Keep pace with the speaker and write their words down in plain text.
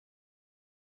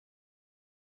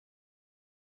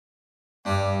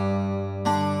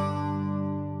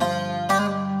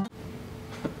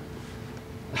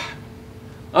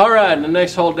All right, and the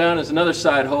next hold down is another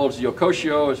side hold.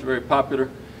 Yokoshiho is very popular.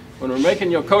 When we're making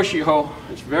Yokoshiho,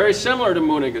 it's very similar to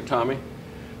Gatame.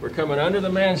 We're coming under the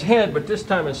man's head, but this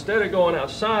time instead of going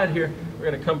outside here, we're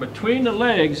going to come between the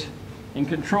legs and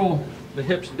control the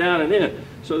hips down and in.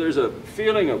 So there's a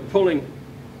feeling of pulling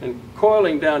and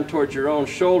coiling down towards your own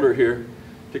shoulder here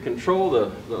to control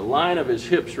the line of his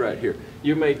hips right here.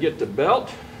 You may get the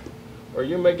belt, or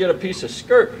you may get a piece of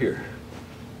skirt here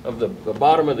of the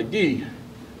bottom of the gi,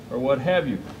 or what have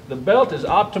you. The belt is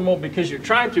optimal because you're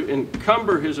trying to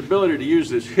encumber his ability to use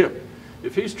this hip.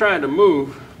 If he's trying to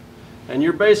move and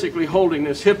you're basically holding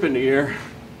this hip in the air,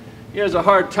 he has a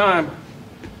hard time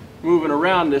moving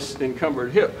around this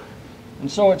encumbered hip. And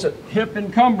so it's a hip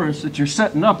encumbrance that you're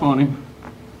setting up on him,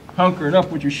 hunkering up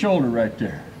with your shoulder right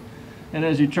there. And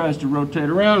as he tries to rotate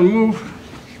around and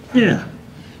move, yeah.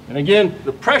 And again,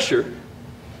 the pressure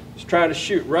is trying to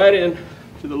shoot right in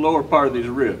to the lower part of these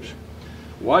ribs.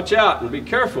 Watch out and be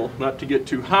careful not to get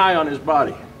too high on his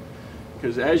body,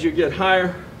 because as you get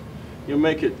higher, you'll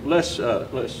make it less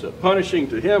punishing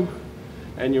to him,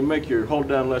 and you'll make your hold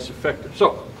down less effective.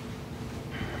 So,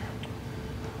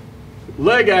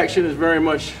 leg action is very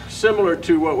much similar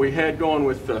to what we had going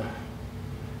with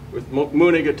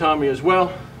Gatame as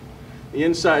well. The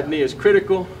inside knee is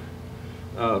critical,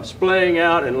 splaying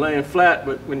out and laying flat,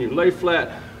 but when you lay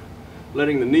flat,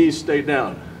 letting the knees stay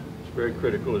down is very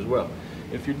critical as well.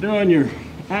 If you're doing your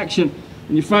action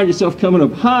and you find yourself coming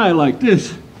up high like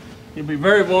this, you'll be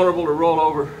very vulnerable to roll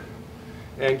over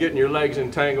and getting your legs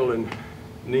entangled and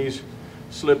knees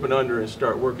slipping under and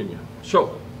start working you.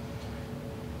 So,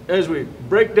 as we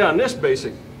break down this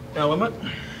basic element,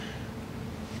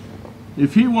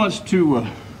 if he wants to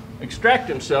extract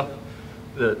himself,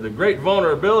 the great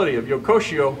vulnerability of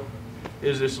Yokoshiho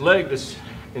is this leg that's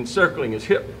encircling his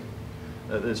hip,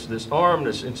 this arm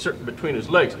that's inserted between his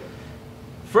legs.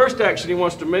 First action he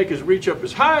wants to make is reach up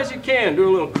as high as he can, do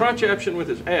a little crunch action with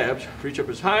his abs, reach up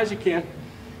as high as he can,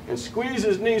 and squeeze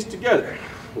his knees together.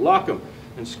 Lock them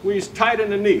and squeeze tight in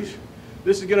the knees.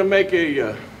 This is going to make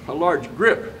a large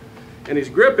grip, and he's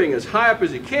gripping as high up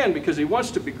as he can because he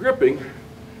wants to be gripping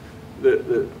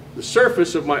the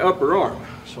surface of my upper arm.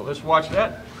 So let's watch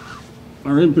that.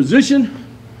 We're in position.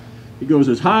 He goes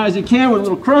as high as he can with a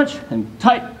little crunch and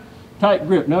tight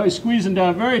grip. Now he's squeezing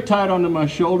down very tight onto my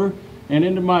shoulder and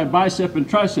into my bicep and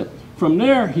tricep. From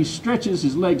there, he stretches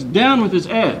his legs down with his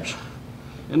abs,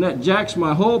 and that jacks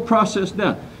my whole process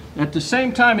down. At the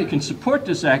same time, he can support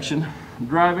this action,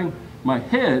 driving my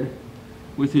head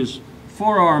with his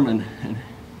forearm and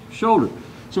shoulder.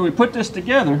 So we put this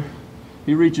together,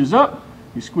 he reaches up,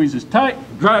 he squeezes tight,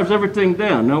 drives everything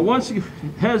down. Now once he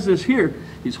has this here,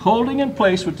 he's holding in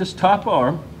place with this top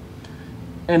arm,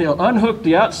 and he'll unhook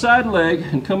the outside leg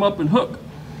and come up and hook.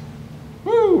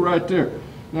 Woo, right there.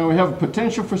 Now we have a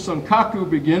potential for some kaku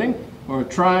beginning, or a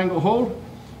triangle hold,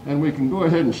 and we can go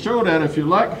ahead and show that if you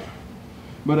like.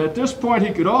 But at this point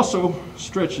he could also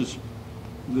stretch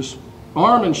this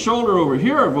arm and shoulder over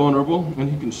here are vulnerable,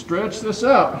 and he can stretch this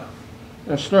out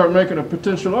and start making a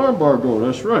potential arm bar go.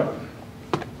 That's right.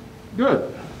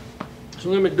 Good. So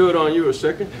let me do it on you a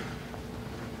second.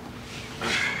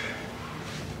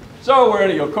 So we're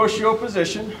in a Yokoshiho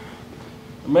position.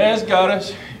 The man's got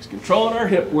us. He's controlling our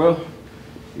hip well.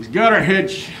 He's got our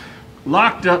head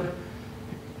locked up,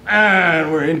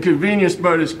 and we're inconvenienced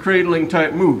by this cradling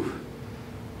type move.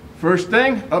 First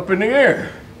thing, up in the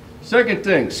air. Second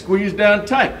thing, squeeze down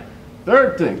tight.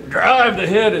 Third thing, drive the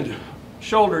head and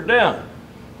shoulder down.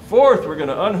 Fourth, we're going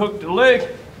to unhook the leg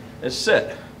and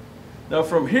set. Now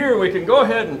from here we can go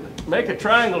ahead and make a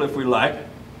triangle if we like.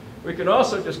 We can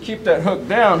also just keep that hook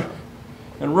down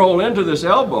and roll into this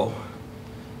elbow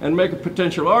and make a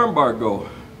potential arm bar go.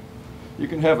 You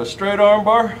can have a straight arm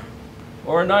bar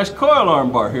or a nice coil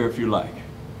arm bar here if you like.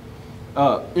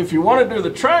 If you want to do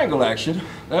the triangle action,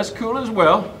 that's cool as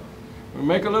well. We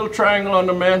make a little triangle on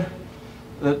the man.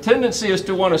 The tendency is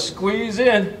to want to squeeze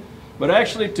in, but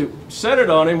actually to set it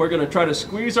on him, we're going to try to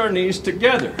squeeze our knees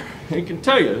together. He can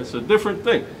tell you, it's a different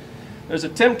thing. There's a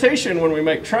temptation when we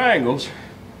make triangles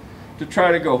to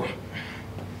try to go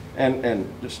and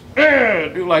just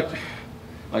do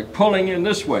like pulling in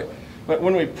this way. But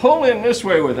when we pull in this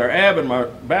way with our ab and our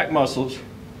back muscles,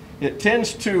 it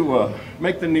tends to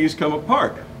make the knees come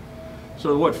apart.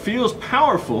 So what feels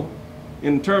powerful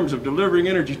in terms of delivering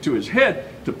energy to his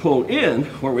head to pull in,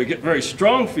 where we get very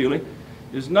strong feeling,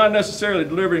 is not necessarily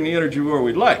delivering the energy where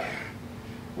we'd like.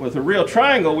 With a real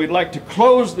triangle, we'd like to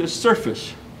close this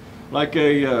surface like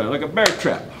a bear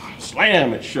trap.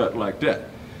 Slam it shut like that.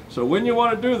 So when you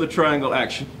want to do the triangle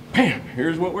action, bam,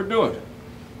 here's what we're doing.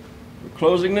 We're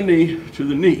closing the knee to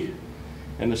the knee.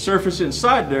 And the surface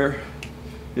inside there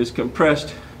is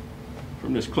compressed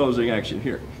from this closing action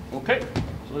here. Okay,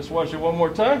 so let's watch it one more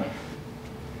time.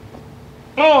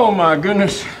 Oh my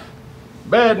goodness,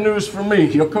 bad news for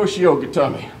me, Yokoshiho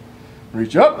Gatame.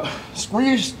 Reach up,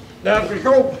 squeeze, down we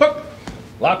go, hook,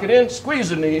 lock it in, squeeze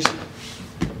the knees,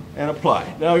 and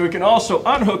apply. Now we can also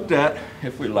unhook that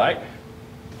if we like.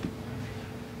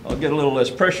 I'll get a little less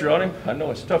pressure on him. I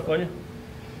know it's tough on you.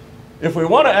 If we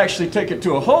want to actually take it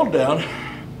to a hold down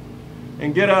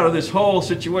and get out of this whole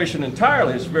situation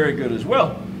entirely, it's very good as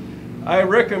well. I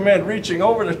recommend reaching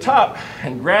over the top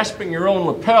and grasping your own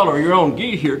lapel or your own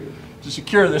gi here to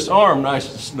secure this arm nice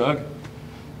and snug.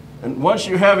 And once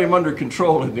you have him under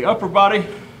control in the upper body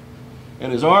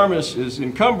and his arm is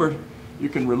encumbered, you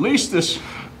can release this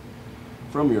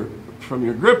from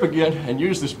your grip again and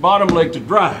use this bottom leg to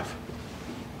drive.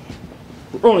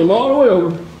 Roll him all the way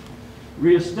over,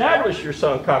 reestablish your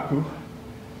sankaku,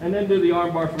 and then do the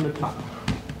arm bar from the top.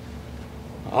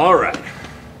 All right.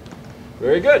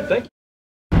 Very good. Thank you.